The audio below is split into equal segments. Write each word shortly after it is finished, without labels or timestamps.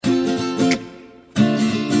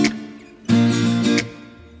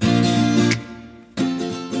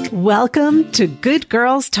Welcome to Good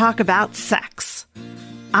Girls Talk About Sex.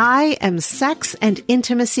 I am sex and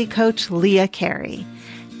intimacy coach Leah Carey,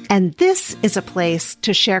 and this is a place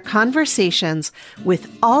to share conversations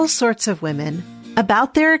with all sorts of women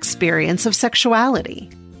about their experience of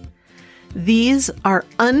sexuality. These are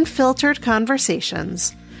unfiltered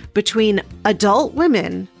conversations between adult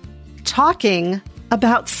women talking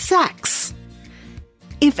about sex.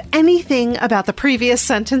 If anything about the previous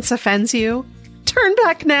sentence offends you, turn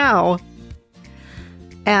back now.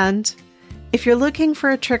 And if you're looking for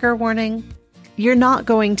a trigger warning, you're not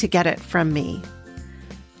going to get it from me.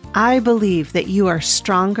 I believe that you are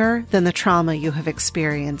stronger than the trauma you have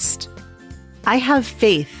experienced. I have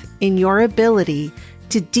faith in your ability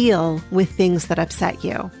to deal with things that upset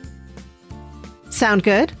you. Sound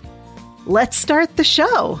good? Let's start the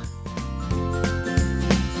show.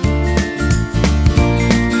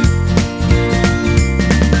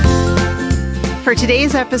 For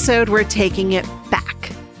today's episode, we're taking it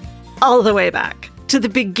back, all the way back to the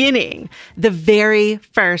beginning, the very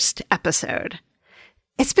first episode.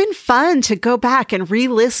 It's been fun to go back and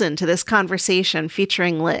re-listen to this conversation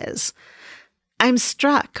featuring Liz. I'm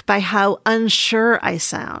struck by how unsure I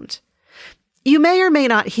sound. You may or may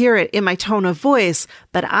not hear it in my tone of voice,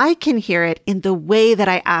 but I can hear it in the way that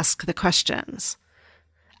I ask the questions.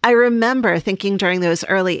 I remember thinking during those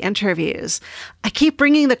early interviews, I keep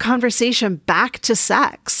bringing the conversation back to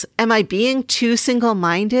sex. Am I being too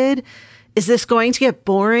single-minded? Is this going to get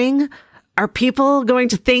boring? Are people going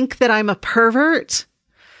to think that I'm a pervert?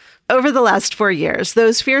 Over the last 4 years,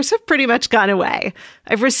 those fears have pretty much gone away.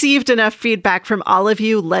 I've received enough feedback from all of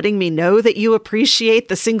you letting me know that you appreciate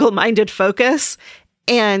the single-minded focus,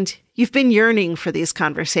 and you've been yearning for these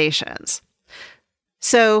conversations.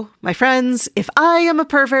 So, my friends, if I am a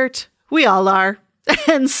pervert, we all are,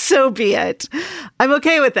 and so be it. I'm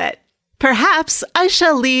okay with it. Perhaps I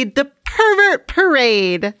shall lead the pervert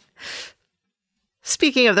parade.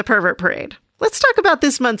 Speaking of the pervert parade, let's talk about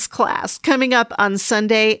this month's class coming up on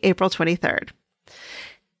Sunday, April 23rd.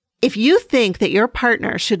 If you think that your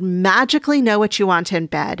partner should magically know what you want in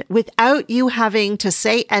bed without you having to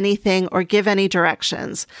say anything or give any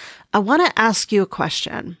directions, I want to ask you a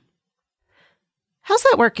question. How's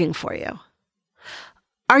that working for you?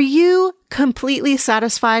 Are you completely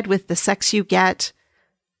satisfied with the sex you get?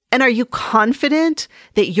 And are you confident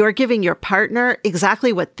that you're giving your partner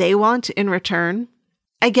exactly what they want in return?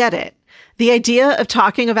 I get it. The idea of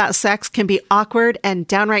talking about sex can be awkward and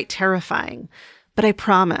downright terrifying, but I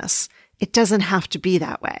promise it doesn't have to be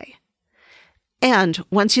that way. And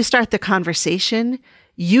once you start the conversation,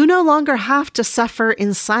 you no longer have to suffer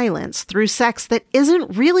in silence through sex that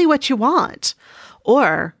isn't really what you want,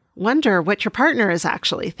 or wonder what your partner is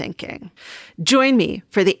actually thinking. Join me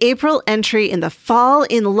for the April entry in the Fall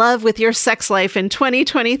in Love with Your Sex Life in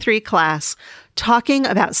 2023 class, talking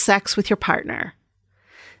about sex with your partner.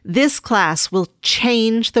 This class will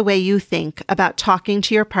change the way you think about talking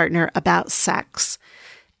to your partner about sex,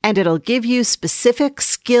 and it'll give you specific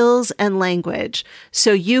skills and language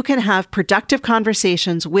so you can have productive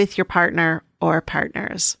conversations with your partner or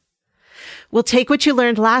partners. We'll take what you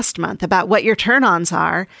learned last month about what your turn-ons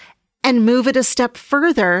are and move it a step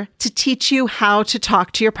further to teach you how to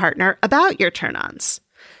talk to your partner about your turn-ons.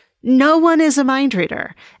 No one is a mind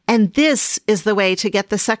reader, and this is the way to get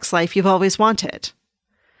the sex life you've always wanted.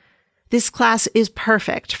 This class is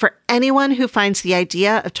perfect for anyone who finds the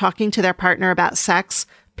idea of talking to their partner about sex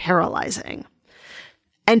paralyzing.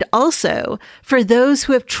 And also for those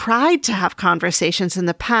who have tried to have conversations in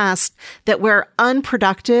the past that were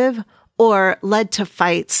unproductive or led to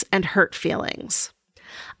fights and hurt feelings.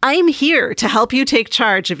 I'm here to help you take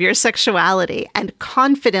charge of your sexuality and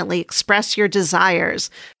confidently express your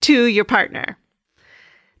desires to your partner.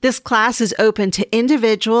 This class is open to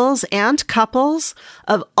individuals and couples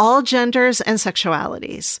of all genders and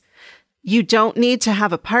sexualities. You don't need to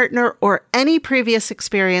have a partner or any previous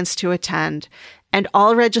experience to attend, and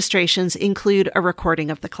all registrations include a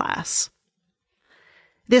recording of the class.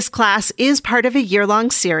 This class is part of a year-long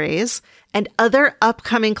series, and other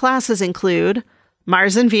upcoming classes include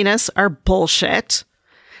Mars and Venus Are Bullshit,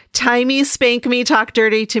 Tie Me, Spank Me, Talk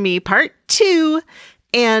Dirty to Me Part 2,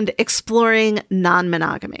 and Exploring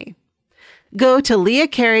Non-Monogamy. Go to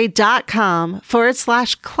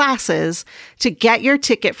leahcarey.com/classes to get your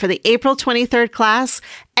ticket for the April 23rd class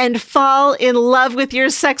and fall in love with your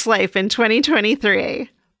sex life in 2023.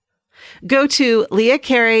 Go to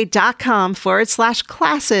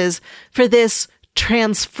leahcarey.com/classes for this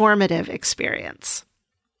transformative experience.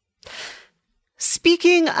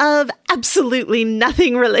 Speaking of absolutely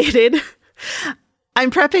nothing related, I'm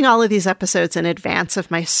prepping all of these episodes in advance of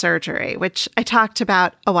my surgery, which I talked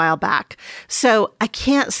about a while back. So I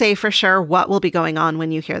can't say for sure what will be going on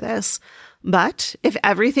when you hear this. But if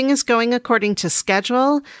everything is going according to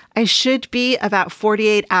schedule, I should be about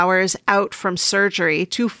 48 hours out from surgery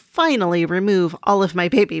to finally remove all of my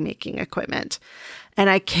baby-making equipment. And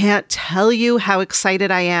I can't tell you how excited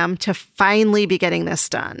I am to finally be getting this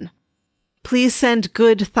done. Please send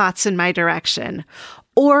good thoughts in my direction,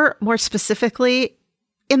 or more specifically,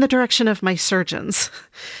 in the direction of my surgeons.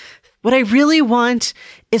 What I really want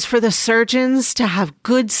is for the surgeons to have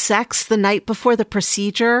good sex the night before the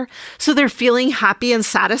procedure so they're feeling happy and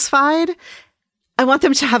satisfied. I want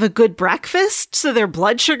them to have a good breakfast so their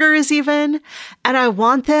blood sugar is even. And I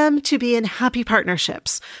want them to be in happy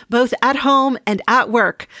partnerships, both at home and at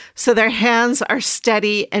work, so their hands are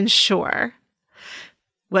steady and sure.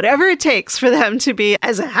 Whatever it takes for them to be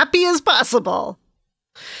as happy as possible.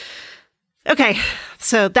 Okay,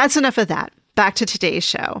 so that's enough of that. Back to today's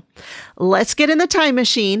show. Let's get in the time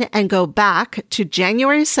machine and go back to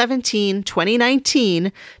January 17,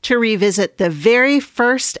 2019 to revisit the very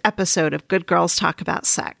first episode of Good Girls Talk About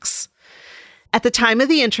Sex. At the time of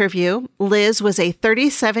the interview, Liz was a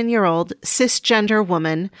 37-year-old cisgender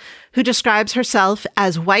woman who describes herself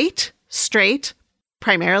as white, straight,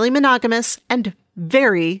 primarily monogamous, and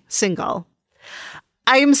very single.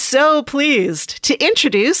 I am so pleased to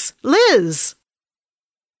introduce Liz.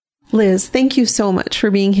 Liz, thank you so much for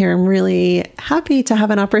being here. I'm really happy to have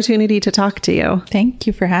an opportunity to talk to you. Thank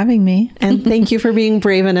you for having me. And thank you for being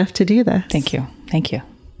brave enough to do this. Thank you. Thank you.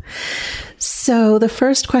 So the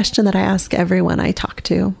first question that I ask everyone I talk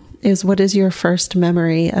to is, what is your first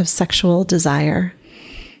memory of sexual desire?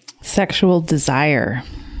 Sexual desire.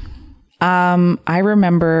 I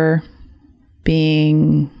remember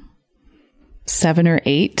being 7 or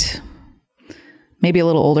 8, maybe a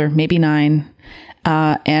little older, maybe 9.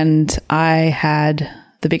 And I had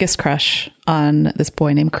the biggest crush on this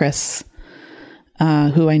boy named Chris,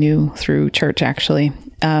 who I knew through church, actually.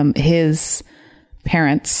 His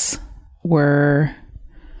parents were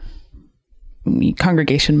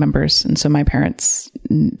congregation members. And so my parents,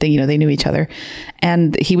 they knew each other,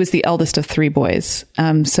 and he was the eldest of 3 boys.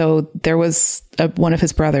 So there was one of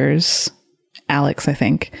his brothers, Alex, I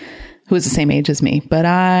think, who was the same age as me, but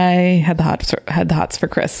I had the hots for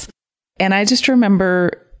Chris. And I just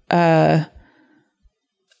remember, the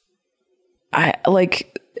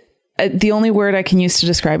only word I can use to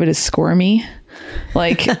describe it is squirmy.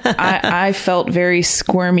 Like I felt very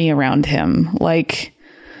squirmy around him. Like,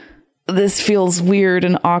 this feels weird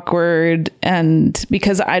and awkward. And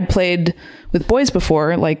because I'd played with boys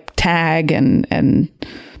before, like tag and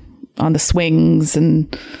on the swings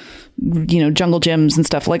and, jungle gyms and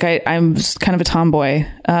stuff. Like I'm kind of a tomboy.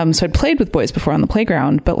 So I'd played with boys before on the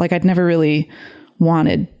playground, but like I'd never really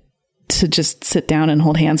wanted to just sit down and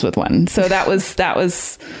hold hands with one. So that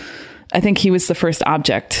was, I think he was the first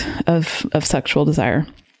object of sexual desire.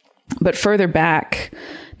 But further back,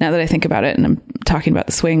 now that I think about it and I'm talking about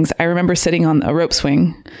the swings, I remember sitting on a rope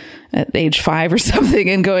swing at age 5 or something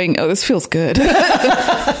and going, oh, this feels good.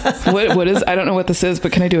 What is, I don't know what this is,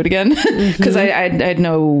 but can I do it again? Because I had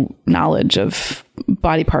no knowledge of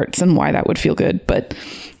body parts and why that would feel good. But,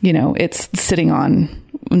 it's sitting on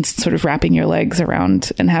and sort of wrapping your legs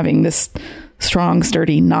around and having this strong,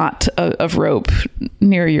 sturdy knot of rope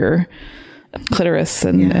near your clitoris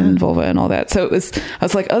and vulva and all that. So I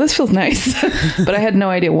was like, oh, this feels nice. But I had no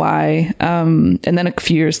idea why. And then a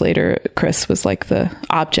few years later, Chris was like the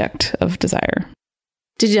object of desire.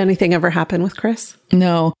 Did anything ever happen with Chris?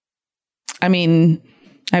 No. I mean,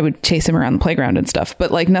 I would chase him around the playground and stuff,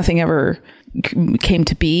 but like nothing ever came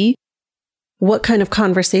to be. What kind of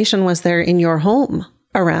conversation was there in your home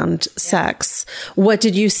around sex? What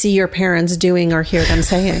did you see your parents doing or hear them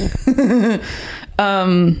saying?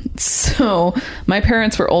 So my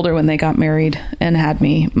parents were older when they got married and had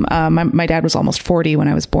me. My dad was almost 40 when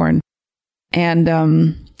I was born, and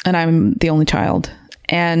I'm the only child.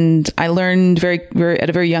 And I learned very, very at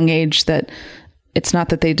a very young age that it's not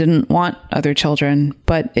that they didn't want other children,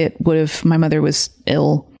 but my mother was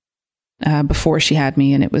ill, before she had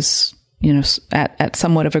me. And it was, at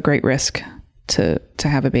somewhat of a great risk to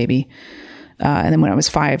have a baby. And then when I was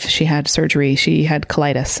 5, she had surgery. She had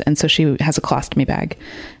colitis. And so she has a colostomy bag,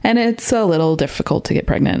 and it's a little difficult to get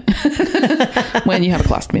pregnant when you have a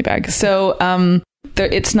colostomy bag. So,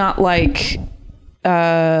 it's not like,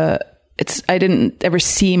 I didn't ever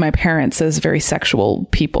see my parents as very sexual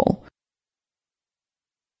people,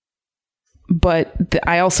 but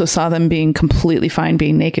I also saw them being completely fine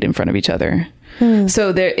being naked in front of each other.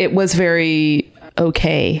 So it was very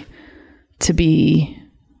okay to be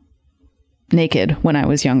naked when I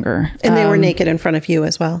was younger. And they were naked in front of you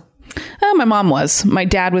as well? My mom was. My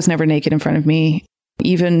dad was never naked in front of me.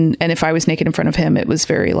 And if I was naked in front of him, it was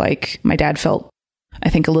very like, my dad felt, I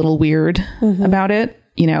think, a little weird about it,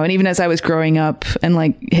 and even as I was growing up and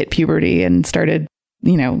like hit puberty and started,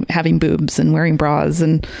 having boobs and wearing bras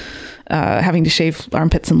and having to shave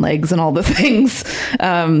armpits and legs and all the things,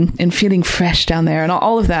 and feeling fresh down there and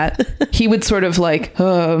all of that, he would sort of like,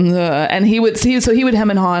 and he would hem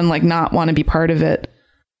and haw and like not want to be part of it.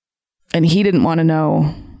 And he didn't want to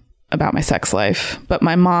know about my sex life, but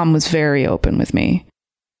my mom was very open with me.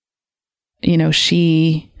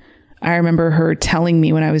 I remember her telling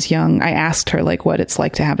me when I was young, I asked her like what it's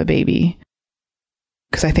like to have a baby.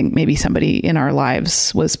 Because I think maybe somebody in our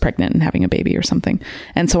lives was pregnant and having a baby or something.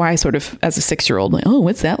 And so I sort of, as a 6-year-old, like, oh,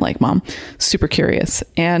 what's that like, Mom? Super curious.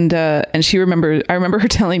 And I remember her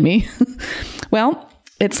telling me, well,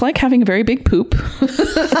 it's like having a very big poop.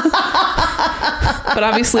 But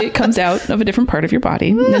obviously it comes out of a different part of your body.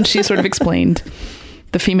 And then she sort of explained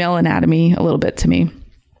the female anatomy a little bit to me.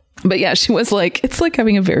 But yeah, she was like, it's like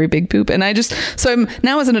having a very big poop. And so I'm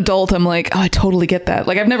now as an adult, I'm like, oh, I totally get that.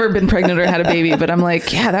 Like I've never been pregnant or had a baby, but I'm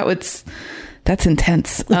like, yeah, that's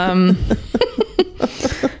intense. But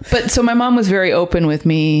so my mom was very open with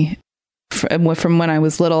me from when I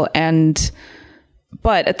was little.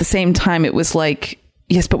 But at the same time, it was like,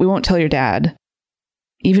 yes, but we won't tell your dad.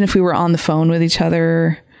 Even if we were on the phone with each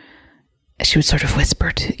other, she would sort of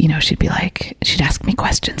whisper to, she'd be like, she'd ask me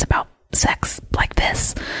questions about sex like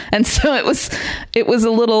this. And so it was a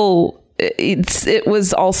little, it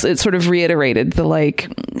was also, it sort of reiterated the like,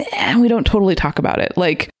 we don't totally talk about it.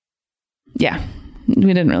 Like, yeah, we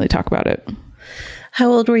didn't really talk about it.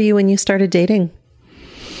 How old were you when you started dating?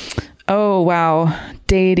 Oh, wow.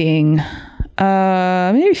 Dating,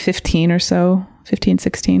 maybe 15 or so, 15,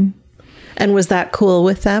 16. And was that cool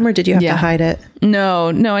with them, or did you have to hide it? No,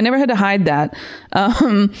 I never had to hide that.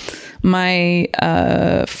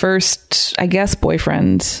 My first, I guess,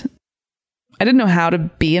 boyfriend, I didn't know how to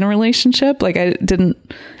be in a relationship. Like I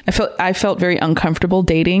felt very uncomfortable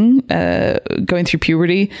dating, going through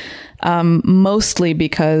puberty, mostly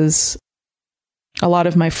because a lot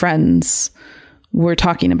of my friends were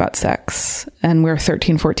talking about sex and we're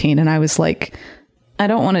 13, 14. And I was like, I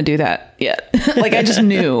don't want to do that yet. Like I just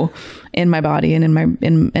knew in my body and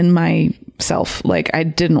in myself, like I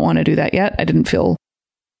didn't want to do that yet. I didn't feel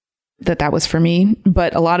that was for me.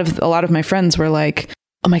 But a lot of my friends were like,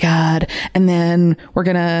 oh my God. And then we're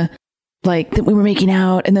gonna like, we were making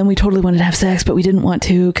out and then we totally wanted to have sex, but we didn't want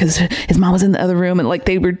to because his mom was in the other room. And like,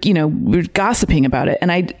 they were, we were gossiping about it.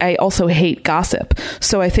 And I also hate gossip.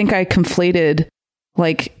 So I think I conflated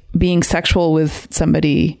like being sexual with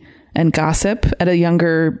somebody and gossip at a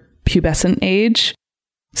younger pubescent age.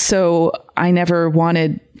 So I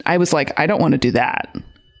was like, I don't want to do that.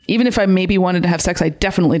 Even if I maybe wanted to have sex, I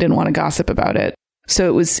definitely didn't want to gossip about it. So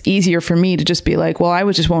it was easier for me to just be like, well, I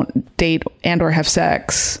just won't date and or have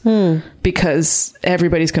sex because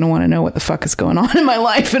everybody's going to want to know what the fuck is going on in my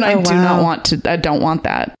life. And I don't want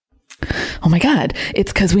that. Oh my God,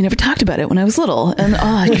 it's because we never talked about it when I was little.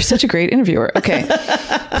 And you're such a great interviewer. Okay.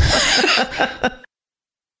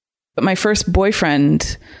 But my first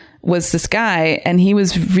boyfriend was this guy and he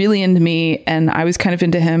was really into me and I was kind of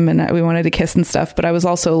into him and we wanted to kiss and stuff. But I was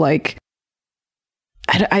also like,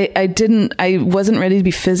 I wasn't ready to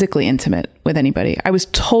be physically intimate with anybody. I was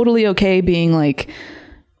totally okay being like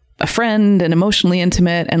a friend and emotionally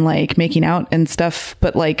intimate and like making out and stuff.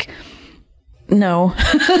 But like, no.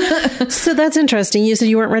 So that's interesting. You said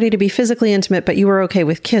you weren't ready to be physically intimate, but you were okay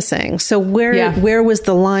with kissing. So where was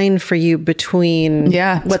the line for you between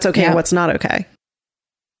what's okay and what's not okay?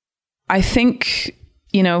 I think,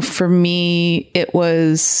 for me, it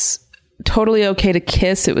was totally okay to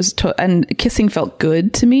kiss. It was, and kissing felt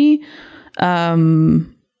good to me.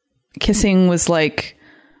 Kissing was like,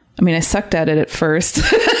 I sucked at it at first.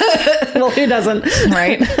 Well, who doesn't?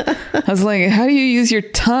 Right. I was like, how do you use your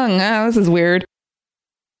tongue? This is weird.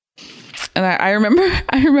 And I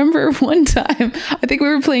remember one time, I think we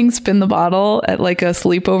were playing Spin the Bottle at like a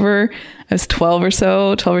sleepover. I was 12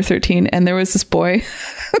 or 13. And there was this boy,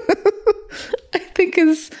 I think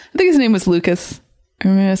his name was Lucas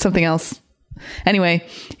or something else. Anyway,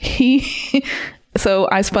 so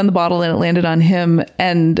I spun the bottle and it landed on him.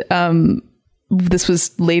 And, this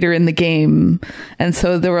was later in the game. And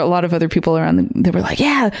so there were a lot of other people around. They were like,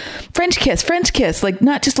 yeah, French kiss, like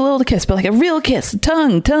not just a little kiss, but like a real kiss,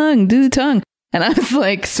 tongue, do the tongue. And I was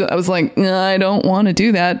like, no, I don't want to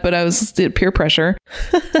do that. But I was peer pressure.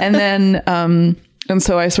 And then, and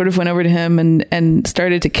so I sort of went over to him and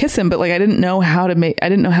started to kiss him. But like, I didn't know how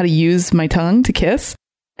to use my tongue to kiss.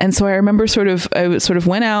 And so I remember I sort of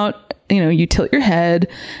went out, you tilt your head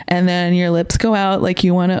and then your lips go out like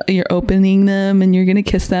you're opening them and you're going to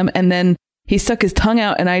kiss them. And then he stuck his tongue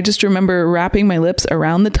out, and I just remember wrapping my lips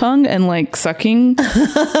around the tongue and like sucking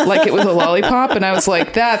like it was a lollipop. And I was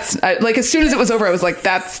like, as soon as it was over, I was like,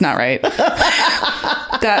 that's not right.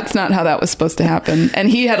 That's not how that was supposed to happen. And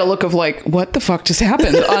he had a look of like, what the fuck just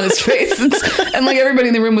happened on his face? And like everybody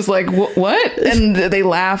in the room was like, what? And they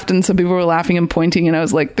laughed, and some people were laughing and pointing. And I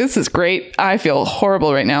was like, this is great. I feel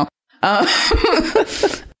horrible right now.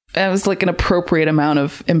 It was like an appropriate amount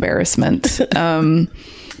of embarrassment.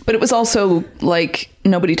 But it was also like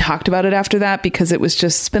nobody talked about it after that because it was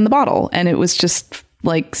just spin the bottle, and it was just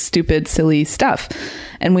like stupid, silly stuff.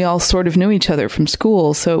 And we all sort of knew each other from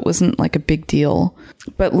school, so it wasn't like a big deal.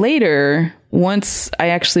 But later, once I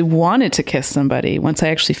actually wanted to kiss somebody, once I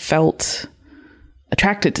actually felt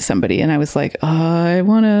attracted to somebody and I was like, oh, I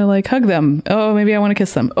want to like hug them. Oh, maybe I want to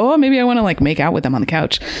kiss them. Oh, maybe I want to like make out with them on the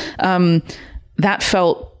couch. That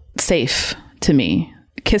felt safe to me.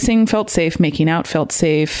 Kissing felt safe, making out felt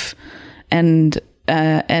safe, and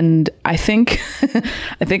I think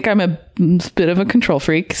I'm a bit of a control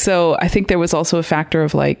freak. So I think there was also a factor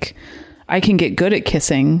of like I can get good at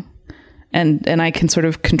kissing, and I can sort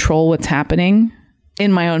of control what's happening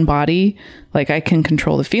in my own body. Like I can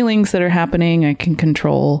control the feelings that are happening. I can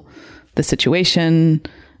control the situation.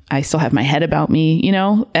 I still have my head about me,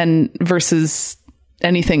 and versus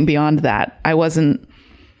anything beyond that, I wasn't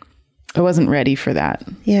ready for that.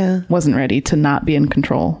 Yeah. Wasn't ready to not be in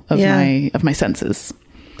control of my senses.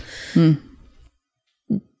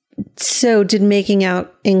 So did making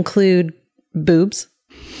out include boobs?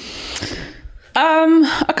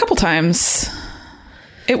 A couple times.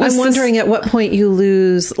 I'm wondering at what point you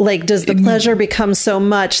lose, like, does the pleasure become so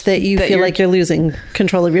much that you feel like you're losing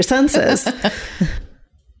control of your senses?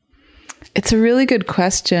 It's a really good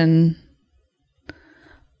question.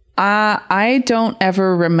 I don't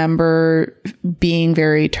ever remember being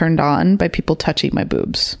very turned on by people touching my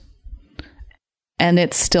boobs. And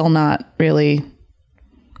it's still not really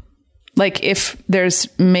like if there's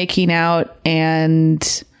making out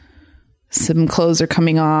and some clothes are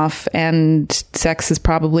coming off and sex is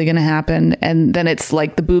probably going to happen. And then it's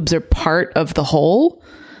like the boobs are part of the whole.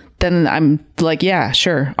 Then I'm like, yeah,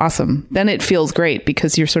 sure. Awesome. Then it feels great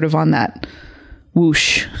because you're sort of on that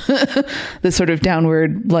whoosh, the sort of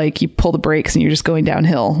downward, like you pull the brakes and you're just going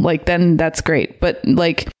downhill. Like then that's great. But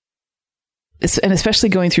like, and especially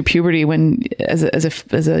going through puberty when as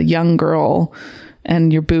a young girl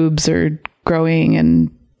and your boobs are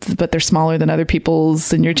growing but they're smaller than other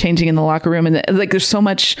people's and you're changing in the locker room. And like, there's so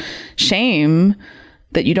much shame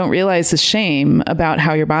that you don't realize is shame about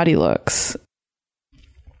how your body looks.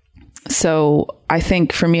 So I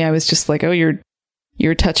think for me, I was just like, oh,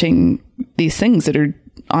 you're touching these things that are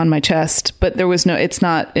on my chest, but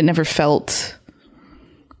it never felt,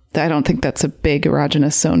 I don't think that's a big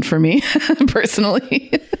erogenous zone for me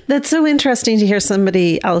personally. That's so interesting to hear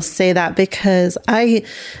somebody else say that because I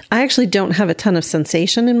actually don't have a ton of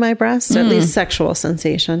sensation in my breasts, at least sexual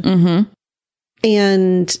sensation. Mm-hmm.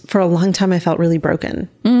 And for a long time, I felt really broken.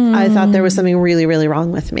 I thought there was something really, really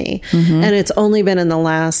wrong with me. Mm-hmm. And it's only been in the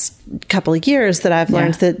last couple of years that I've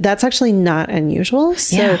learned that that's actually not unusual.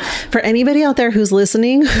 So for anybody out there who's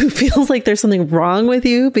listening, who feels like there's something wrong with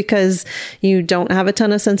you because you don't have a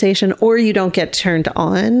ton of sensation or you don't get turned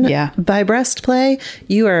on by breast play,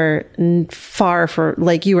 you are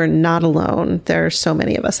you are not alone. There are so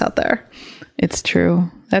many of us out there. It's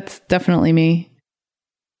true. That's definitely me.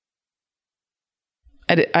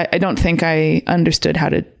 I don't think I understood how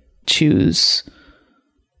to choose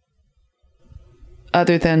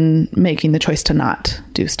other than making the choice to not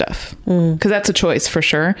do stuff. Because that's a choice for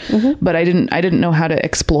sure. Mm-hmm. But I didn't know how to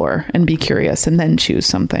explore and be curious and then choose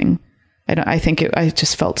something. I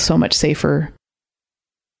just felt so much safer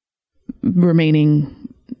remaining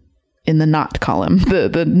in the not column,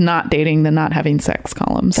 the not dating, the not having sex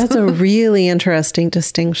columns. That's a really interesting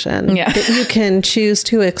distinction. Yeah. That you can choose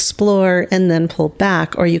to explore and then pull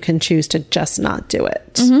back, or you can choose to just not do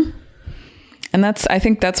it. Mm-hmm. And I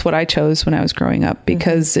think that's what I chose when I was growing up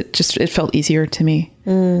because it felt easier to me.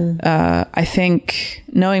 I think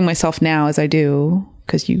knowing myself now as I do,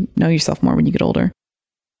 because you know yourself more when you get older,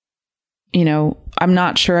 I'm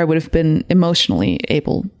not sure I would have been emotionally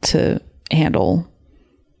able to handle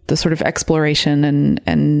the sort of exploration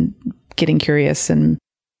and getting curious. And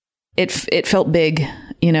it felt big,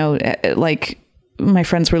 like my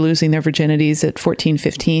friends were losing their virginities at 14,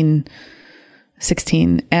 15,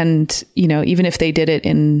 16. And, even if they did it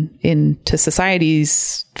into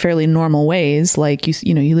society's fairly normal ways, like,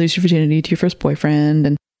 you lose your virginity to your first boyfriend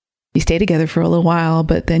and you stay together for a little while,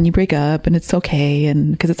 but then you break up and it's okay.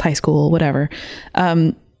 And because it's high school, whatever.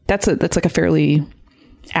 That's like a fairly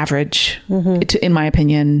average, in my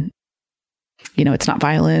opinion. You know, it's not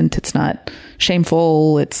violent. It's not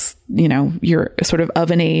shameful. It's, you know, you're sort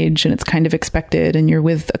of an age and it's kind of expected, and you're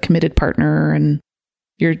with a committed partner and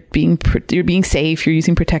you're being safe. You're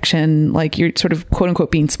using protection. Like, you're sort of quote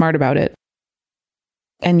unquote being smart about it.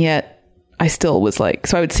 And yet I still was like,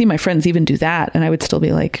 so I would see my friends even do that, and I would still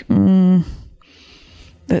be like, I'm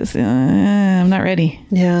not ready.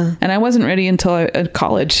 Yeah. And I wasn't ready until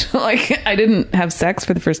college. Like, I didn't have sex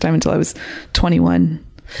for the first time until I was 21.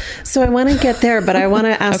 So I want to get there, but I want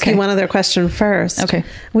to ask you one other question first. Okay.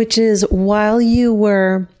 Which is, while you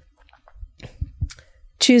were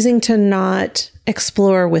choosing to not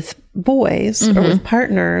explore with boys or with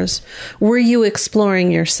partners, were you exploring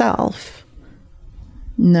yourself?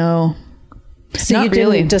 No. So Not you didn't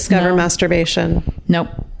really. discover masturbation? Nope.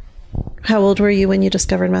 How old were you when you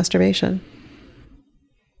discovered masturbation?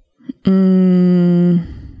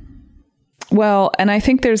 Well, and I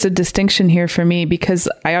think there's a distinction here for me, because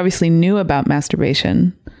I obviously knew about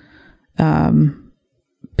masturbation,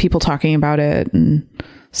 people talking about it and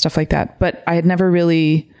stuff like that, but I had never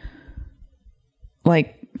really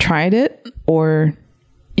like tried it, or,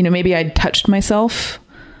 you know, maybe I'd touched myself,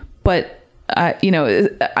 but you know,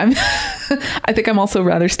 I think I'm also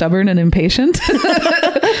rather stubborn and impatient.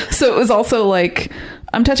 So it was also like,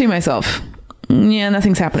 I'm touching myself. Yeah,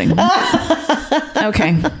 nothing's happening. Okay.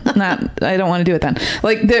 I don't want to do it then.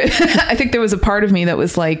 Like, I think there was a part of me that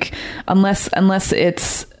was like, unless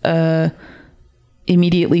it's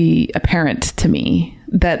immediately apparent to me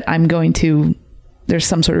that there's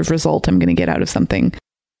some sort of result I'm going to get out of something,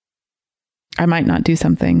 I might not do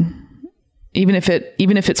something. Even if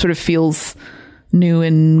it sort of feels new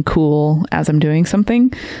and cool as I'm doing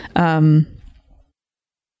something. I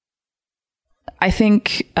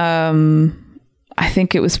think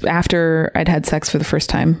it was after I'd had sex for the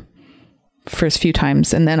first few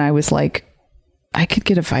times. And then I was like, I could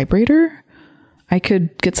get a vibrator. I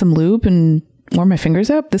could get some lube and warm my fingers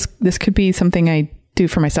up. This could be something I do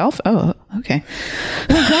for myself. Oh, okay.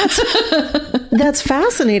 Well, that's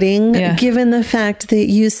fascinating, given the fact that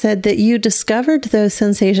you said that you discovered those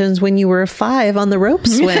sensations when you were 5 on the rope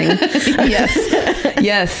swing.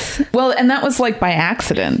 Yes. Well, and that was like by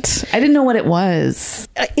accident. I didn't know what it was.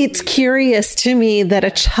 It's curious to me that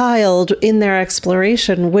a child in their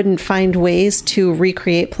exploration wouldn't find ways to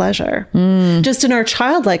recreate pleasure. Just in our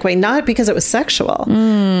childlike way, not because it was sexual,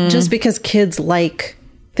 just because kids like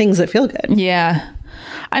things that feel good. Yeah.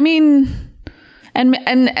 I mean,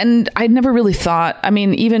 and I'd never really thought, I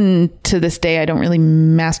mean, even to this day, I don't really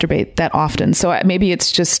masturbate that often. So maybe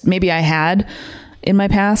I had in my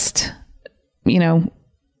past, you know,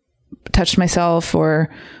 touched myself or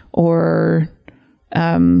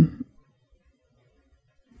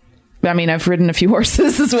I mean, I've ridden a few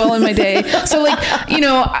horses as well in my day. So like, you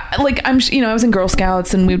know, I was in Girl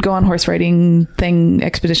Scouts and we'd go on horse riding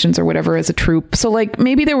expeditions or whatever as a troop. So like,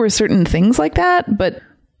 maybe there were certain things like that, but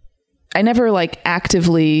I never like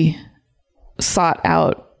actively sought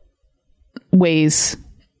out ways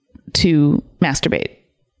to masturbate,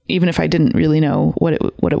 even if I didn't really know what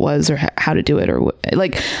it was or how to do it, or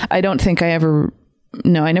like, I don't think I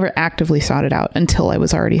never actively sought it out until I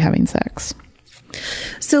was already having sex.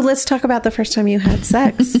 So let's talk about the first time you had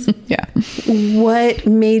sex. Yeah. What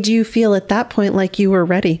made you feel at that point like you were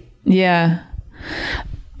ready? Yeah.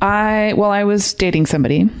 I was dating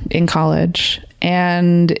somebody in college,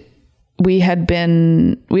 and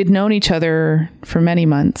we'd known each other for many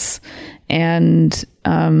months, and,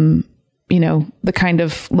 you know, the kind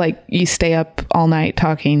of like, you stay up all night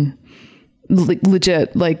talking,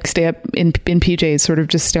 legit, like stay up in PJs, sort of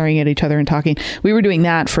just staring at each other and talking. We were doing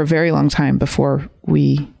that for a very long time before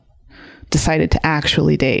we decided to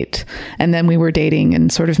actually date. And then we were dating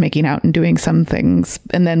and sort of making out and doing some things.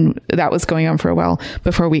 And then that was going on for a while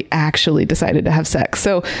before we actually decided to have sex.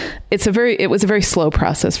 So it was a very slow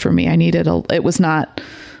process for me. It was not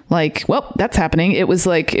like, well, that's happening. It was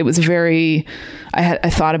like, I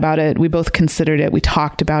thought about it. We both considered it. We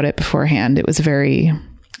talked about it beforehand. It was very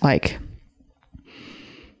like,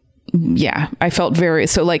 yeah, I felt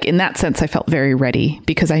so like in that sense, I felt very ready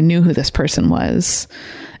because I knew who this person was,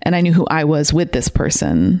 and I knew who I was with this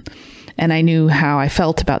person, and I knew how I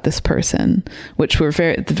felt about this person,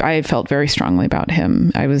 I felt very strongly about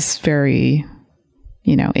him. I was very,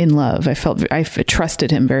 you know, in love. I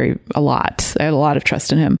trusted him a lot. I had a lot of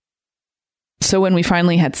trust in him. So when we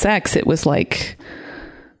finally had sex, it was like,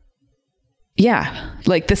 yeah,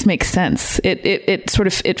 like this makes sense.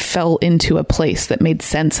 It fell into a place that made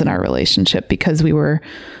sense in our relationship because we were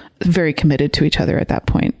very committed to each other at that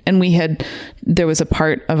point. And there was a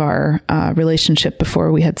part of our relationship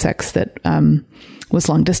before we had sex that was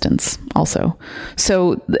long distance also.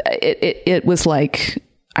 So it was like,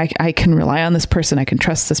 I can rely on this person. I can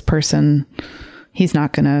trust this person. He's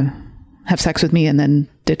not going to have sex with me and then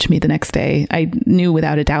ditch me the next day. I knew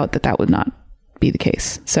without a doubt that would not be the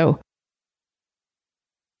case. So,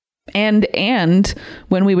 and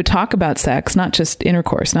when we would talk about sex, not just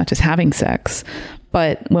intercourse, not just having sex,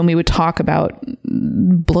 but when we would talk about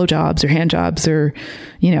blowjobs or hand jobs or,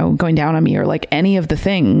 going down on me or like any of the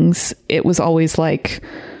things, it was always like,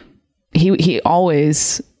 he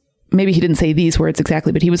always, maybe he didn't say these words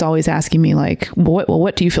exactly, but he was always asking me like,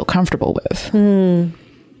 what do you feel comfortable with?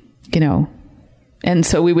 And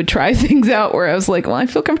so we would try things out where I was like, well, I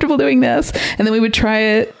feel comfortable doing this. And then we would try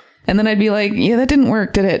it. And then I'd be like, yeah, that didn't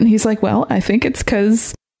work, did it? And he's like, well, I think it's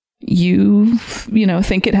because you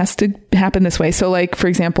think it has to happen this way. So like, for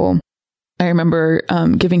example, I remember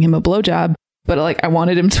giving him a blowjob, but like I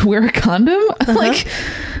wanted him to wear a condom, like,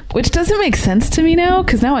 which doesn't make sense to me now,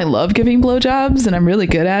 because now I love giving blowjobs and I'm really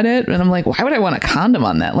good at it. And I'm like, why would I want a condom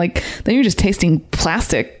on that? Like, then you're just tasting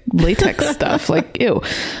plastic latex stuff. Like, ew.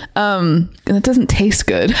 And it doesn't taste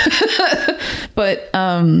good. But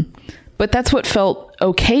that's what felt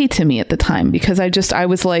okay to me at the time, because I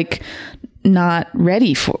was like not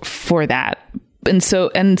ready for that. And so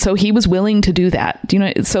he was willing to do that.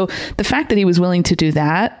 So the fact that he was willing to do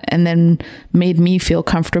that and then made me feel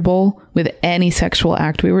comfortable with any sexual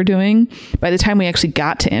act we were doing, by the time we actually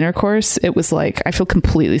got to intercourse, it was like, I feel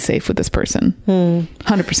completely safe with this person. 100%,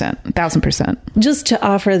 1000%. Just to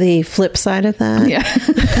offer the flip side of that. Yeah.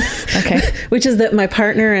 Okay. Which is that my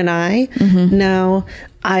partner and I, now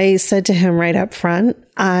I said to him right up front,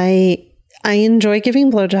 I enjoy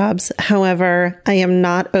giving blowjobs. However, I am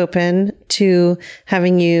not open to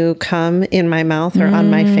having you come in my mouth or on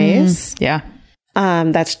my face. Yeah.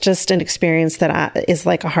 That's just an experience that is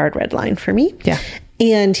like a hard red line for me. Yeah.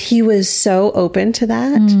 And he was so open to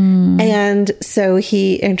that. And so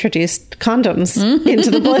he introduced condoms into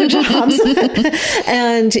the blowjobs.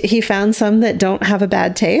 And he found some that don't have a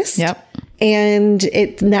bad taste. Yep. And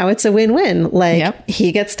now it's a win-win. Like,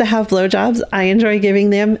 he gets to have blowjobs. I enjoy giving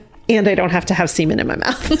them. And I don't have to have semen in my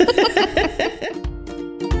mouth.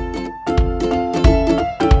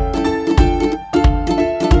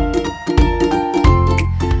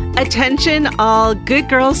 Attention, all Good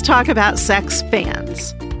Girls Talk About Sex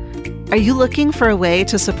fans. Are you looking for a way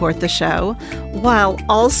to support the show while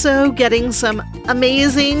also getting some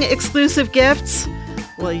amazing exclusive gifts?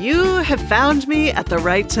 Well, you have found me at the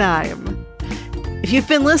right time. If you've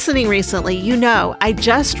been listening recently, you know I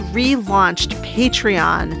just relaunched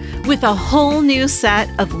Patreon with a whole new set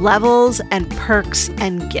of levels and perks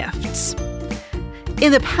and gifts.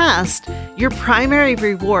 In the past, your primary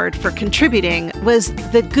reward for contributing was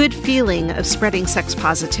the good feeling of spreading sex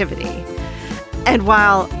positivity. And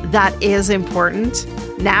while that is important,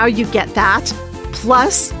 now you get that,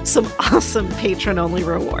 plus some awesome patron-only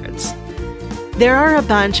rewards. There are a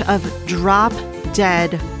bunch of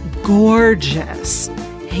drop-dead gorgeous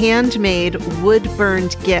handmade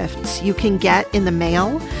wood-burned gifts you can get in the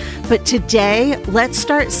mail. But today, let's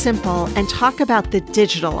start simple and talk about the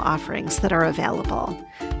digital offerings that are available.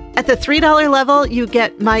 At the $3 level, you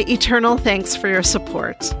get my eternal thanks for your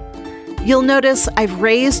support. You'll notice I've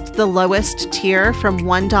raised the lowest tier from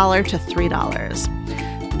 $1 to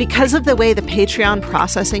 $3. Because of the way the Patreon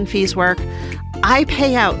processing fees work, I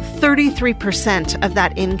pay out 33% of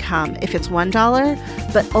that income if it's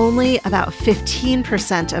 $1, but only about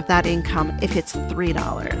 15% of that income if it's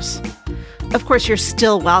 $3. Of course, you're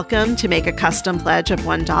still welcome to make a custom pledge of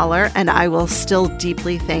 $1, and I will still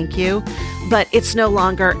deeply thank you, but it's no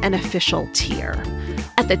longer an official tier.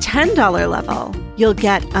 At the $10 level, you'll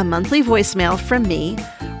get a monthly voicemail from me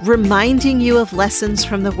reminding you of lessons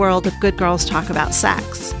from the world of Good Girls Talk About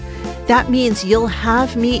Sex. That means you'll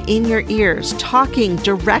have me in your ears talking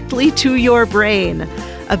directly to your brain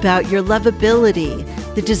about your lovability,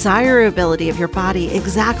 the desirability of your body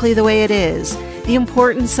exactly the way it is, the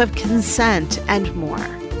importance of consent, and more.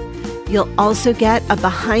 You'll also get a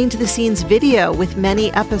behind-the-scenes video with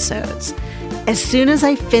many episodes. As soon as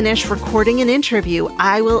I finish recording an interview,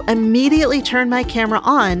 I will immediately turn my camera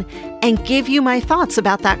on and give you my thoughts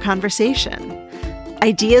about that conversation.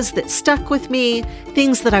 Ideas that stuck with me,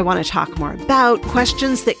 things that I want to talk more about,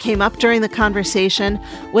 questions that came up during the conversation,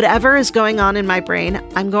 whatever is going on in my brain,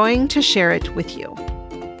 I'm going to share it with you.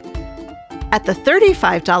 At the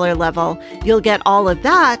 $35 level, you'll get all of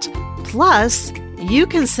that, plus you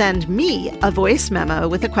can send me a voice memo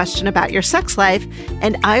with a question about your sex life,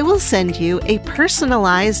 and I will send you a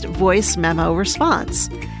personalized voice memo response.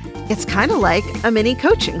 It's kind of like a mini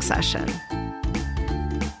coaching session.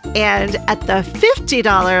 And at the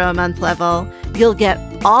 $50 a month level, you'll get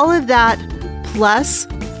all of that plus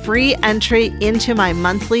free entry into my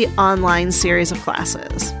monthly online series of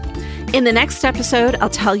classes. In the next episode, I'll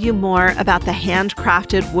tell you more about the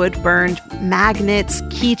handcrafted wood-burned magnets,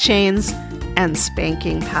 keychains, and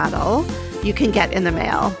spanking paddle you can get in the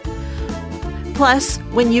mail. Plus,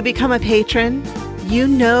 when you become a patron, you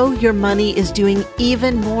know your money is doing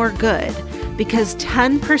even more good because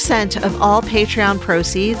 10% of all Patreon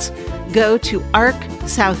proceeds go to ARC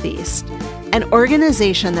Southeast, an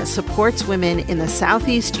organization that supports women in the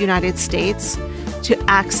Southeast United States to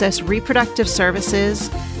access reproductive services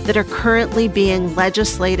that are currently being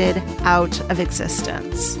legislated out of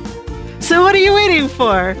existence. So what are you waiting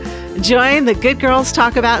for? Join the Good Girls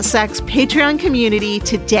Talk About Sex Patreon community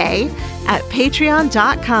today at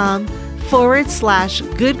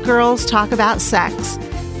patreon.com/Good Girls Talk About Sex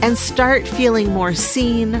and start feeling more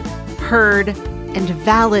seen, heard, and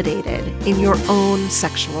validated in your own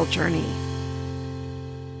sexual journey.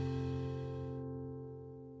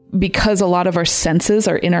 Because a lot of our senses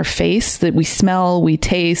are in our face, that we smell, we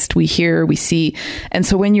taste, we hear, we see. And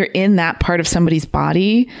so when you're in that part of somebody's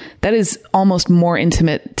body, that is almost more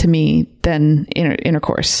intimate to me than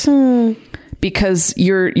intercourse. Because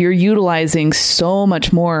you're utilizing so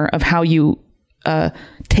much more of how you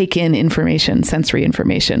take in information, sensory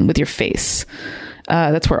information with your face.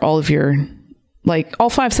 That's where all of your, like all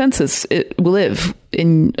five senses live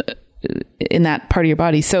in that part of your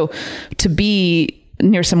body. So to be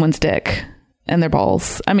near someone's dick and their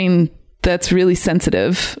balls, I mean, that's really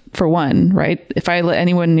sensitive for one, right? If I let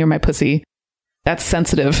anyone near my pussy, that's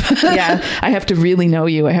sensitive. Yeah. I have to really know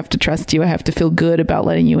you. I have to trust you. I have to feel good about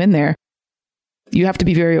letting you in there. You have to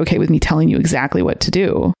be very okay with me telling you exactly what to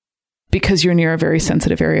do because you're near a very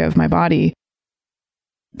sensitive area of my body.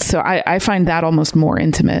 So I find that almost more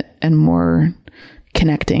intimate and more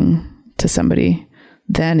connecting to somebody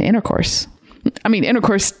than intercourse. I mean,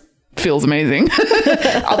 intercourse feels amazing.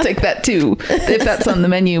 I'll take that too, if that's on the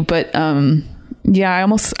menu. But yeah, I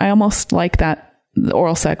almost like that, the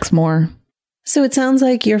oral sex more. So it sounds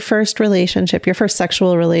like your first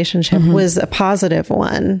sexual relationship was a positive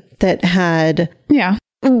one that had,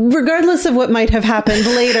 regardless of what might have happened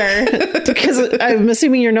later, because I'm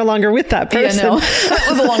assuming you're no longer with that person. Yeah, no, that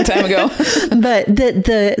was a long time ago. But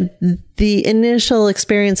the initial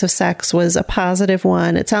experience of sex was a positive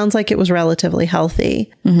one. It sounds like it was relatively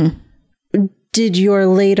healthy. Mm-hmm. Did your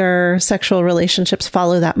later sexual relationships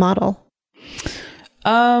follow that model?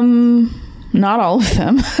 Not all of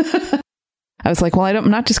them. I was like, well,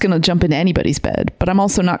 I'm not just going to jump into anybody's bed, but I'm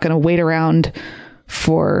also not going to wait around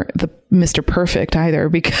for the Mr. Perfect either,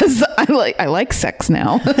 because I like sex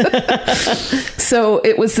now. So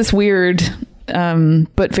it was this weird,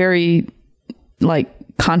 but very like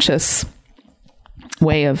conscious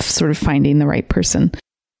way of sort of finding the right person,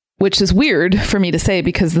 which is weird for me to say,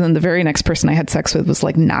 because then the very next person I had sex with was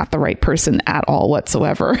like not the right person at all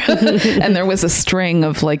whatsoever. And there was a string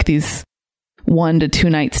of like these 1 to 2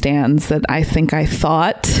 night stands that I think I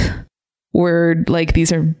thought were like,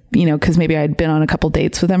 these are, you know, because maybe I'd been on a couple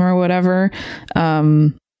dates with them or whatever,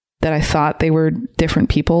 that I thought they were different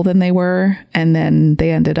people than they were. And then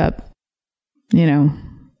they ended up, you know,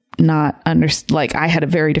 not like I had a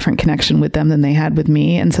very different connection with them than they had with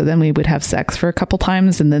me. And so then we would have sex for a couple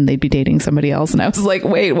times and then they'd be dating somebody else. And I was like,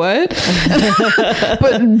 wait, what?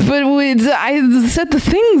 but I said the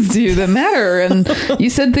things to you that matter. And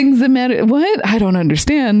you said things that matter. What? I don't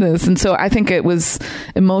understand this. And so I think it was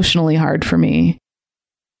emotionally hard for me,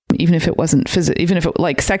 even if it wasn't even if it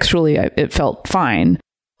like sexually, it felt fine.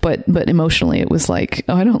 But emotionally it was like,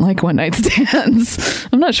 oh, I don't like one night stands.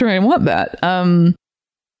 I'm not sure I want that.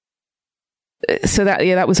 So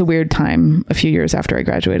that was a weird time a few years after I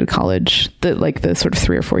graduated college, the sort of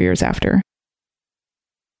 3 or 4 years after.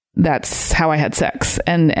 That's how I had sex.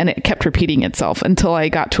 And it kept repeating itself until I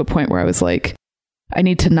got to a point where I was like, I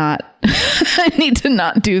need to not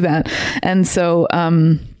do that. And so,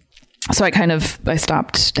 I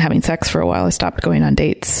stopped having sex for a while. I stopped going on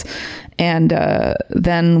dates. And,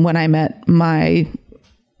 then when I met my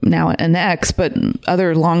now an ex, but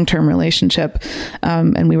other long-term relationship,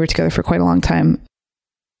 and we were together for quite a long time,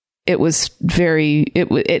 it was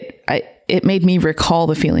it made me recall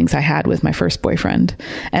the feelings I had with my first boyfriend.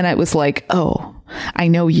 And I was like, oh, I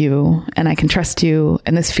know you and I can trust you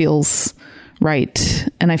and this feels right.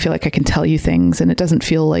 And I feel like I can tell you things and it doesn't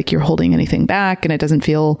feel like you're holding anything back and it doesn't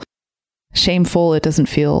feel shameful. It doesn't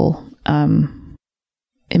feel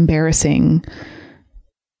embarrassing.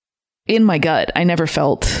 In my gut, I never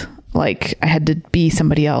felt like I had to be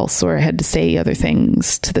somebody else or I had to say other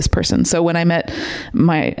things to this person. So when I met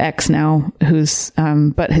my ex now, who's,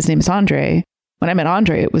 but his name is Andre. When I met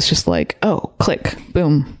Andre, it was just like, oh, click,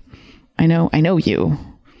 boom. I know you.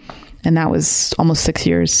 And that was almost 6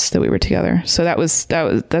 years that we were together. So that's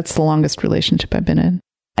the longest relationship I've been in.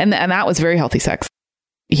 And that was very healthy sex.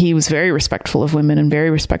 He was very respectful of women and very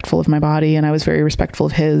respectful of my body. And I was very respectful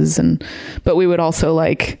of his. But we would also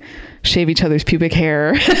like shave each other's pubic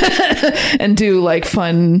hair and do like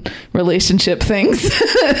fun relationship things,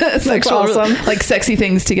 sexual, awesome. Like sexy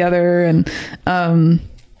things together. And,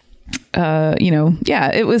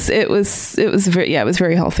 it was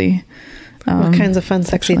very healthy. What kinds of fun,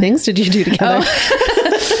 sexy things did you do together?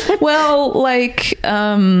 Well, like,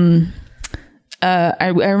 I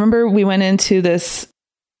remember we went into this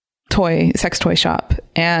sex toy shop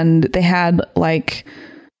and they had like,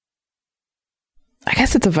 I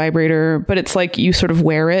guess it's a vibrator, but it's like you sort of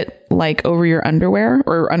wear it like over your underwear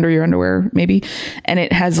or under your underwear maybe. And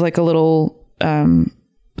it has like a little,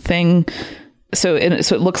 thing. So it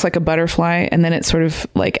looks like a butterfly, and then it's sort of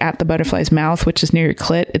like at the butterfly's mouth, which is near your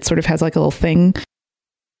clit. It sort of has like a little thing,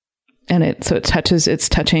 and it's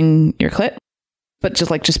touching your clit, but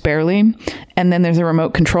just barely. And then there's a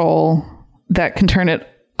remote control that can turn it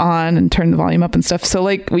on and turn the volume up and stuff. So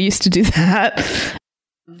like we used to do that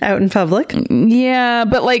out in public. Yeah,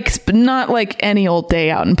 but like not like any old day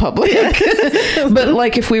out in public. But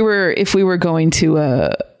like if we were going to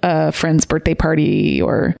a friend's birthday party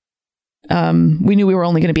or. We knew we were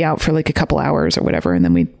only going to be out for like a couple hours or whatever. And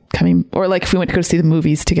then we'd come in, or like if we went to go see the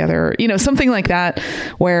movies together, something like that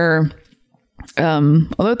where,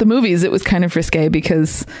 although at the movies, it was kind of risque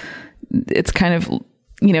because it's kind of,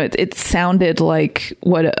 it sounded like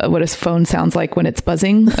what a phone sounds like when it's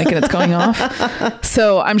buzzing, like and it's going off.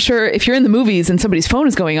 So I'm sure if you're in the movies and somebody's phone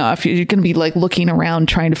is going off, you're going to be like looking around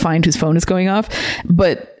trying to find whose phone is going off.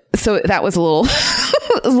 But so that was a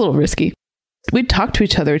little risky. We'd talk to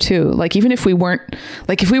each other too. Like, even if we weren't,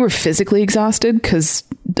 like if we were physically exhausted because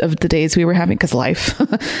of the days we were having, because life,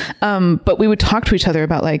 but we would talk to each other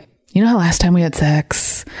about like, how last time we had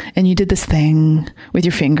sex and you did this thing with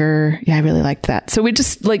your finger. Yeah, I really liked that. So we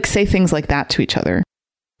just like say things like that to each other.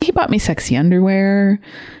 He bought me sexy underwear.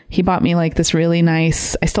 He bought me like this really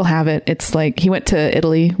nice, I still have it. It's like, he went to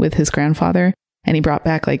Italy with his grandfather and he brought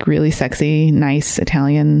back like really sexy, nice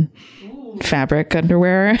Italian fabric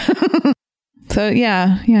underwear. So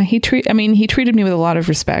he treated me with a lot of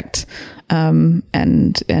respect,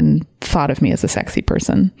 and thought of me as a sexy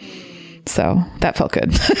person. So that felt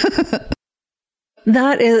good.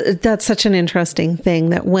 That's such an interesting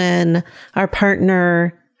thing, that when our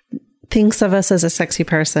partner thinks of us as a sexy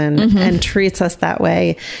person and treats us that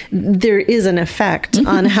way, there is an effect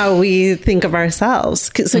on how we think of ourselves.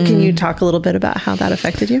 So can you talk a little bit about how that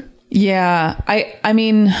affected you? Yeah. I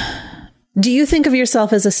mean, do you think of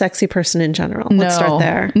yourself as a sexy person in general? No, let's start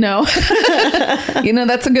there. No.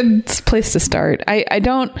 That's a good place to start. I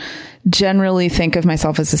don't generally think of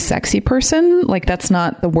myself as a sexy person. Like, that's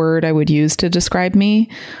not the word I would use to describe me.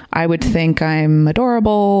 I would think I'm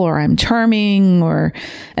adorable or I'm charming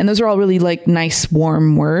and those are all really like nice,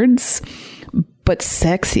 warm words. But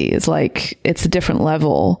sexy is like, it's a different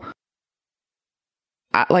level.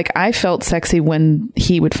 I felt sexy when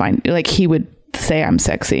he would say I'm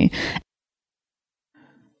sexy.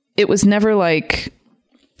 It was never like,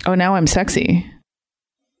 oh, now I'm sexy.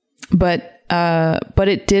 But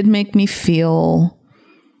it did make me feel,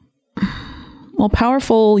 well,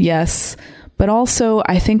 powerful, yes. But also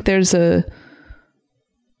I think there's a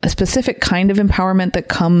specific kind of empowerment that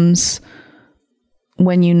comes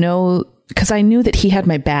when because I knew that he had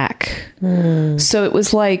my back. So it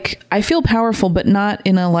was like, I feel powerful, but not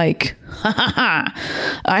in a like,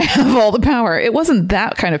 I have all the power. It wasn't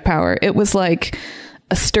that kind of power. It was like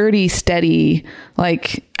a sturdy, steady,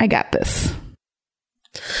 like, I got this.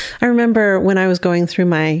 I remember when I was going through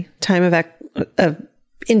my time of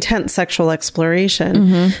intense sexual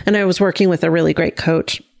exploration, and I was working with a really great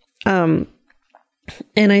coach. And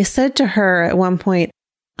I said to her at one point,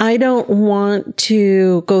 I don't want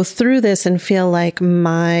to go through this and feel like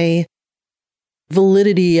my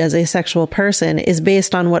validity as a sexual person is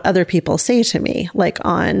based on what other people say to me, like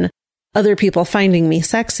on other people finding me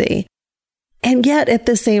sexy. And yet at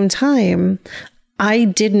the same time, I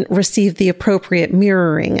didn't receive the appropriate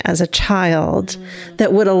mirroring as a child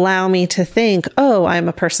that would allow me to think, oh, I'm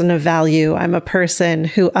a person of value. I'm a person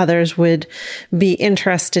who others would be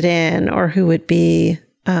interested in or who would be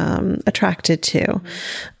attracted to.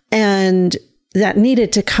 And that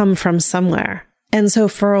needed to come from somewhere. And so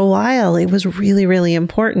for a while, it was really, really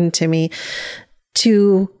important to me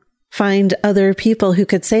to find other people who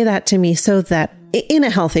could say that to me so that in a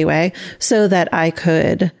healthy way, so that I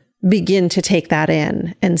could begin to take that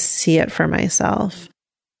in and see it for myself.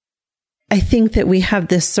 I think that we have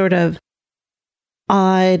this sort of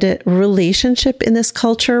odd relationship in this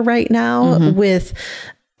culture right now with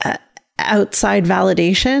outside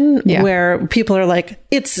validation, where people are like,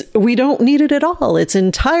 we don't need it at all. It's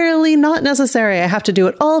entirely not necessary. I have to do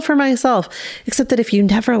it all for myself. Except that if you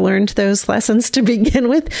never learned those lessons to begin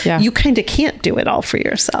with, you kind of can't do it all for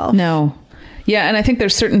yourself. No. Yeah. And I think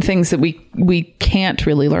there's certain things that we can't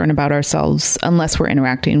really learn about ourselves unless we're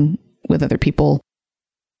interacting with other people.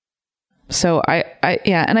 So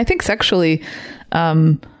and I think sexually,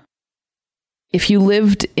 if you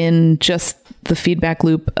lived in just the feedback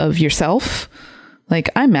loop of yourself, like,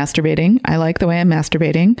 I'm masturbating, I like the way I'm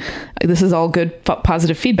masturbating, this is all good,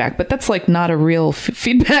 positive feedback, but that's like not a real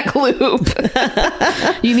feedback loop.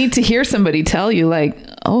 You need to hear somebody tell you, like,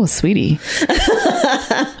 oh, sweetie,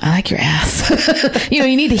 I like your ass. You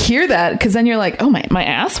need to hear that, because then you're like, oh, my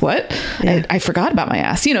ass, what? Yeah. I forgot about my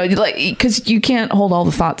ass, like, because you can't hold all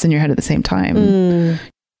the thoughts in your head at the same time.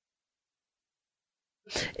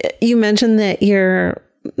 You mentioned that your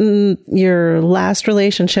last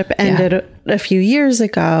relationship ended a few years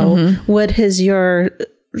ago. What has your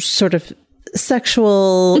sort of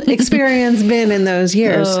sexual experience been in those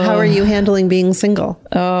years? How are you handling being single?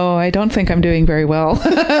 Oh, I don't think I'm doing very well.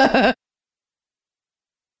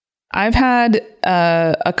 I've had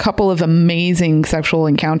a couple of amazing sexual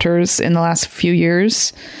encounters in the last few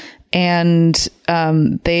years. And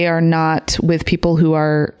they are not with people who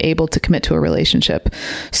are able to commit to a relationship.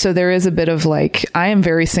 So there is a bit of like, I am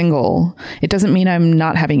very single. It doesn't mean I'm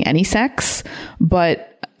not having any sex,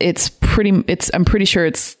 but I'm pretty sure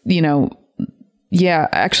it's,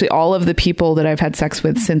 actually all of the people that I've had sex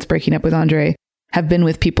with since breaking up with Andre have been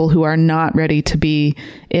with people who are not ready to be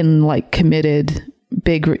in like committed,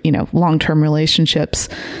 big, long-term relationships.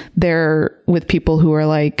 They're with people who are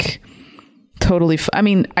like, totally.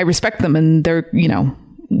 I respect them, and they're,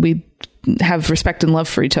 we have respect and love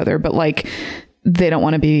for each other, but like, they don't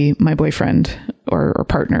want to be my boyfriend or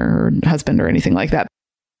partner or husband or anything like that.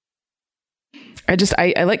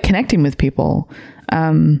 I like connecting with people.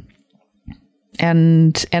 And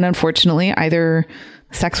unfortunately, either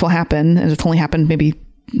sex will happen, and it's only happened maybe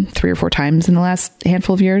 3 or 4 times in the last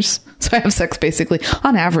handful of years. So I have sex basically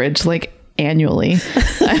on average, like, annually.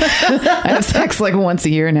 I have sex like once a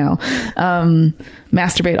year now.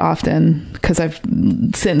 Masturbate often, because I've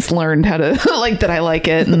since learned how to like that. I like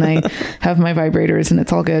it, and I have my vibrators, and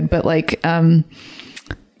it's all good. But like, I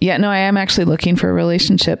am actually looking for a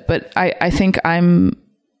relationship, but I think I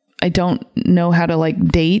don't know how to like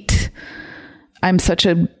date. I'm such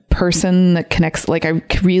a person that connects, like, I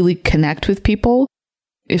really connect with people.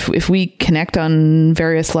 If we connect on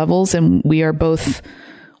various levels and we are both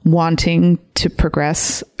wanting to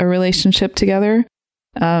progress a relationship together,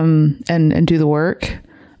 and do the work,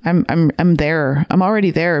 I'm there. I'm already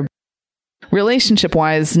there. Relationship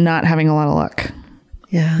wise, not having a lot of luck.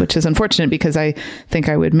 Yeah. Which is unfortunate, because I think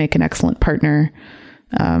I would make an excellent partner.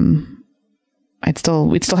 We'd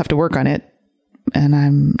still have to work on it, and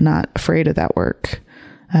I'm not afraid of that work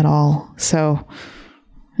at all. So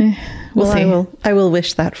we'll see. I will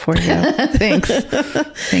wish that for you. Thanks.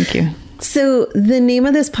 Thank you. So the name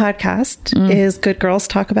of this podcast is Good Girls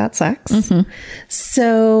Talk About Sex.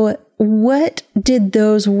 So what did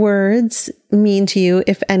those words mean to you,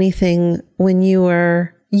 if anything, when you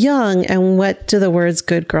were young? And what do the words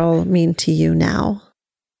good girl mean to you now?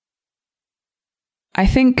 I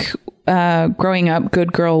think growing up,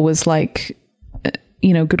 good girl was like,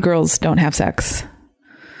 good girls don't have sex.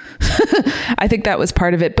 I think that was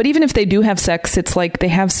part of it. But even if they do have sex, it's like they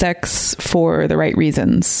have sex for the right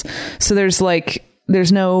reasons. So there's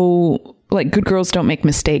no, like, good girls don't make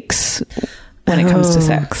mistakes when it comes to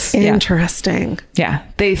sex. Interesting. Yeah.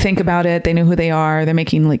 They think about it. They know who they are. They're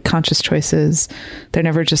making like conscious choices. They're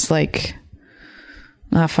never just like,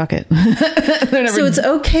 fuck it. So it's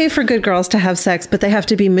okay for good girls to have sex, but they have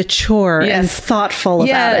to be mature and thoughtful about it.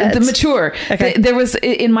 Yeah, the mature. Okay. There was,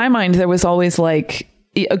 in my mind, there was always like,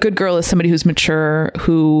 a good girl is somebody who's mature,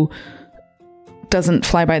 who doesn't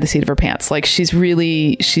fly by the seat of her pants. Like, she's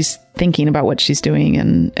thinking about what she's doing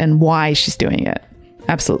and why she's doing it.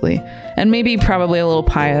 Absolutely. And maybe probably a little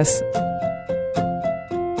pious.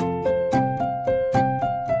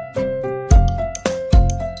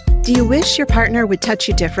 Do you wish your partner would touch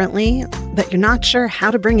you differently, but you're not sure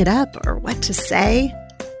how to bring it up or what to say?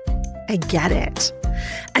 I get it.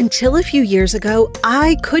 Until a few years ago,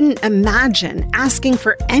 I couldn't imagine asking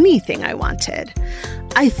for anything I wanted.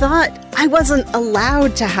 I thought I wasn't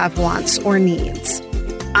allowed to have wants or needs.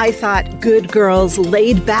 I thought good girls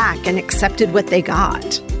laid back and accepted what they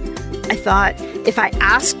got. I thought if I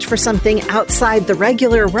asked for something outside the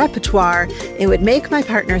regular repertoire, it would make my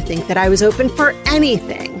partner think that I was open for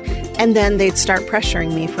anything, and then they'd start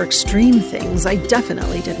pressuring me for extreme things I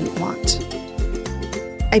definitely didn't want.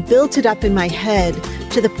 I built it up in my head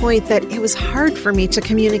to the point that it was hard for me to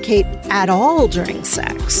communicate at all during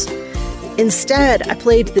sex. Instead, I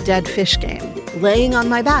played the dead fish game, laying on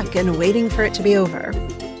my back and waiting for it to be over.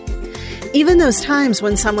 Even those times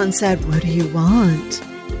when someone said, "What do you want?"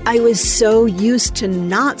 I was so used to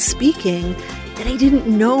not speaking that I didn't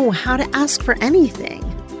know how to ask for anything.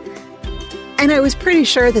 And I was pretty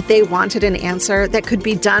sure that they wanted an answer that could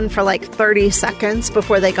be done for like 30 seconds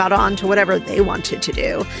before they got on to whatever they wanted to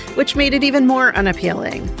do, which made it even more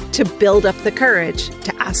unappealing to build up the courage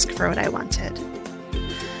to ask for what I wanted.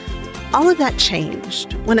 All of that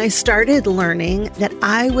changed when I started learning that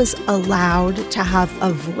I was allowed to have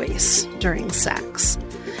a voice during sex,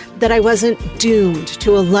 that I wasn't doomed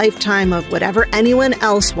to a lifetime of whatever anyone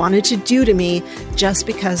else wanted to do to me just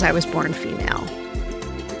because I was born female.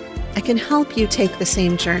 I can help you take the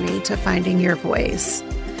same journey to finding your voice,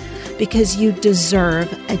 because you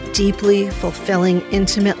deserve a deeply fulfilling,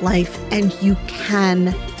 intimate life, and you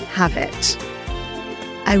can have it.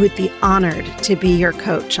 I would be honored to be your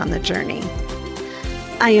coach on the journey.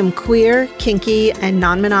 I am queer, kinky, and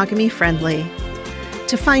non-monogamy friendly.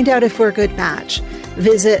 To find out if we're a good match,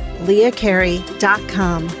 visit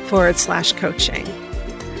leahcarey.com/coaching.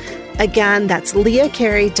 Again, that's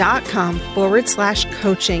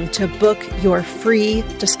leahcarey.com/coaching to book your free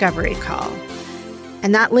discovery call.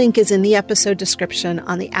 And that link is in the episode description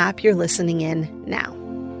on the app you're listening in now.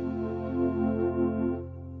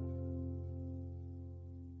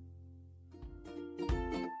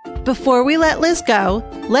 Before we let Liz go,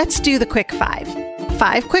 let's do the quick 5.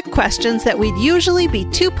 5 quick questions that we'd usually be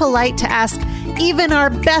too polite to ask even our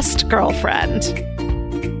best girlfriend.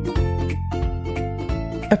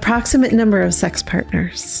 Approximate number of sex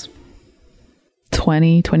partners?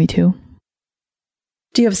 20, 22.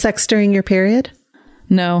 Do you have sex during your period?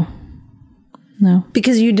 No.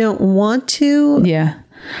 Because you don't want to? Yeah.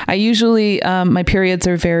 I usually, my periods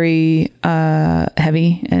are very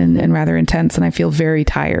heavy and rather intense, and I feel very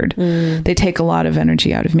tired. They take a lot of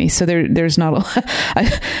energy out of me. So there's not a lot,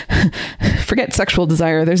 forget sexual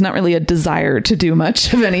desire. There's not really a desire to do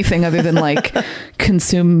much of anything other than like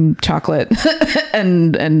consume chocolate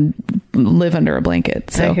and live under a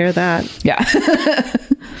blanket. So I hear that. Yeah.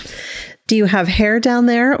 Do you have hair down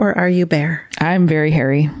there, or are you bare? I'm very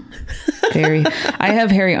hairy. Very. I have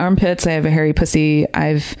hairy armpits. I have a hairy pussy.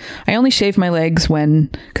 I only shave my legs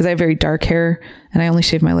because I have very dark hair, and I only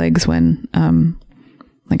shave my legs when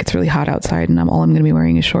like it's really hot outside and all I'm going to be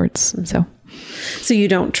wearing is shorts. So you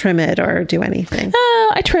don't trim it or do anything?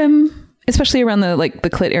 I trim, especially around the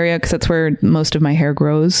clit area, because that's where most of my hair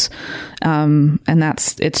grows. And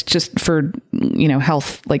it's just for,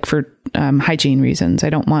 health, like for hygiene reasons. I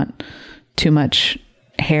don't want too much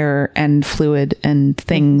hair and fluid and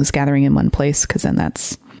things gathering in one place, because then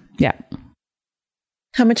that's, yeah.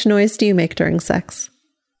 How much noise do you make during sex?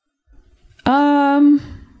 A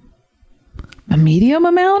medium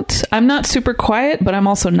amount. I'm not super quiet, but I'm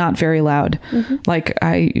also not very loud. Like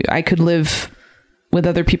I could live with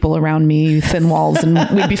other people around me, thin walls, and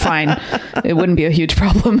we'd be fine. It wouldn't be a huge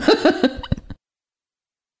problem.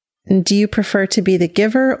 And do you prefer to be the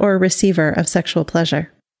giver or receiver of sexual pleasure?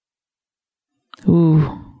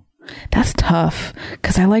 Ooh, that's tough,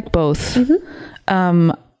 because I like both.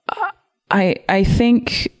 I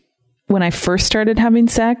think when I first started having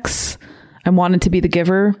sex, I wanted to be the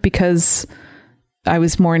giver because I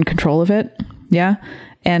was more in control of it. Yeah.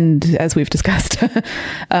 And as we've discussed,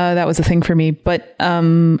 that was a thing for me. But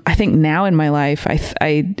I think now in my life,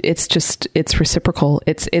 it's reciprocal.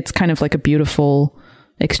 It's kind of like a beautiful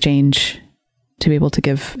exchange to be able to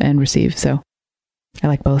give and receive. So I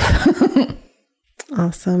like both.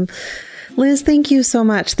 Awesome. Liz, thank you so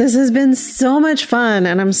much. This has been so much fun,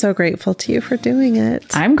 and I'm so grateful to you for doing it.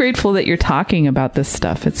 I'm grateful that you're talking about this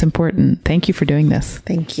stuff. It's important. Thank you for doing this.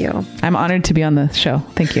 Thank you. I'm honored to be on the show.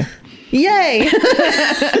 Thank you. Yay!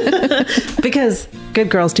 Because good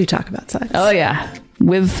girls do talk about sex. Oh yeah,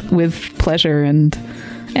 with pleasure and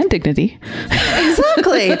dignity.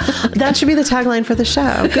 Exactly. That should be the tagline for the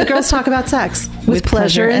show. Good girls talk about sex with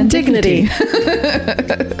pleasure and dignity.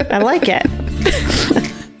 I like it.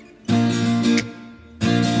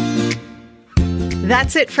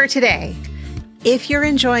 That's it for today. If you're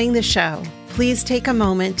enjoying the show, please take a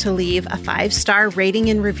moment to leave a 5-star rating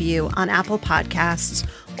and review on Apple Podcasts,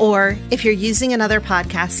 or if you're using another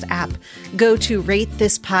podcast app, go to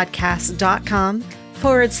ratethispodcast.com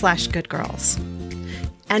patreon.com/goodgirls.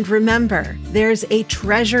 And remember, there's a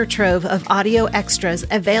treasure trove of audio extras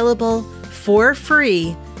available for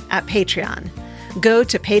free at Patreon. Go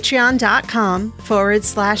to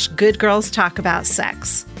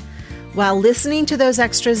patreon.com/goodgirlstalkaboutsex. While listening to those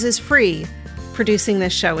extras is free, producing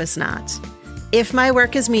this show is not. If my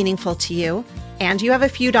work is meaningful to you, and you have a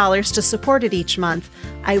few dollars to support it each month,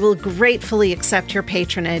 I will gratefully accept your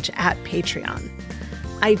patronage at Patreon.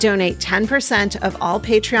 I donate 10% of all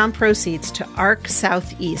Patreon proceeds to ARC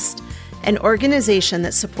Southeast, an organization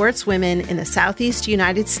that supports women in the Southeast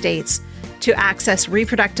United States to access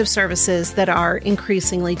reproductive services that are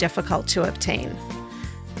increasingly difficult to obtain.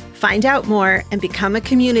 Find out more and become a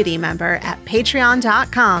community member at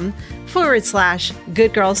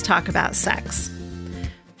patreon.com/goodgirlstalkaboutsex.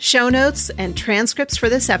 Show notes and transcripts for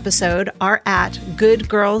this episode are at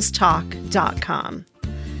goodgirlstalk.com.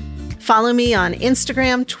 Follow me on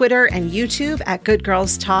Instagram, Twitter, and YouTube at Good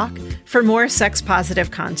Girls Talk for more sex-positive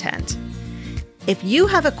content. If you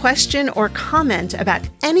have a question or comment about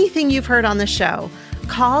anything you've heard on the show,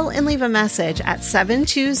 call and leave a message at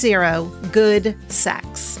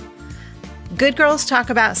 720-GOOD-SEX. Good Girls Talk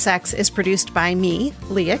About Sex is produced by me,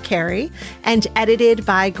 Leah Carey, and edited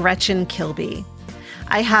by Gretchen Kilby.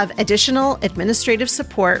 I have additional administrative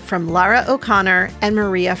support from Lara O'Connor and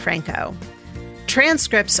Maria Franco.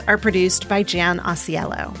 Transcripts are produced by Jan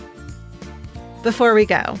Osiello. Before we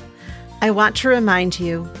go, I want to remind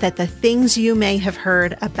you that the things you may have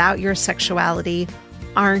heard about your sexuality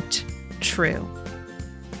aren't true.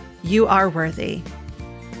 You are worthy.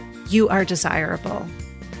 You are desirable.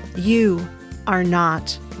 You are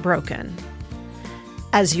not broken.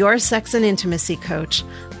 As your sex and intimacy coach,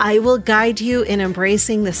 I will guide you in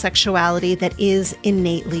embracing the sexuality that is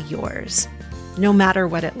innately yours, no matter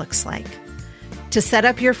what it looks like. To set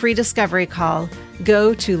up your free discovery call,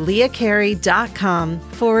 go to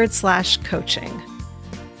leahcarey.com/coaching.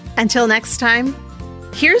 Until next time,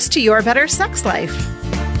 here's to your better sex life.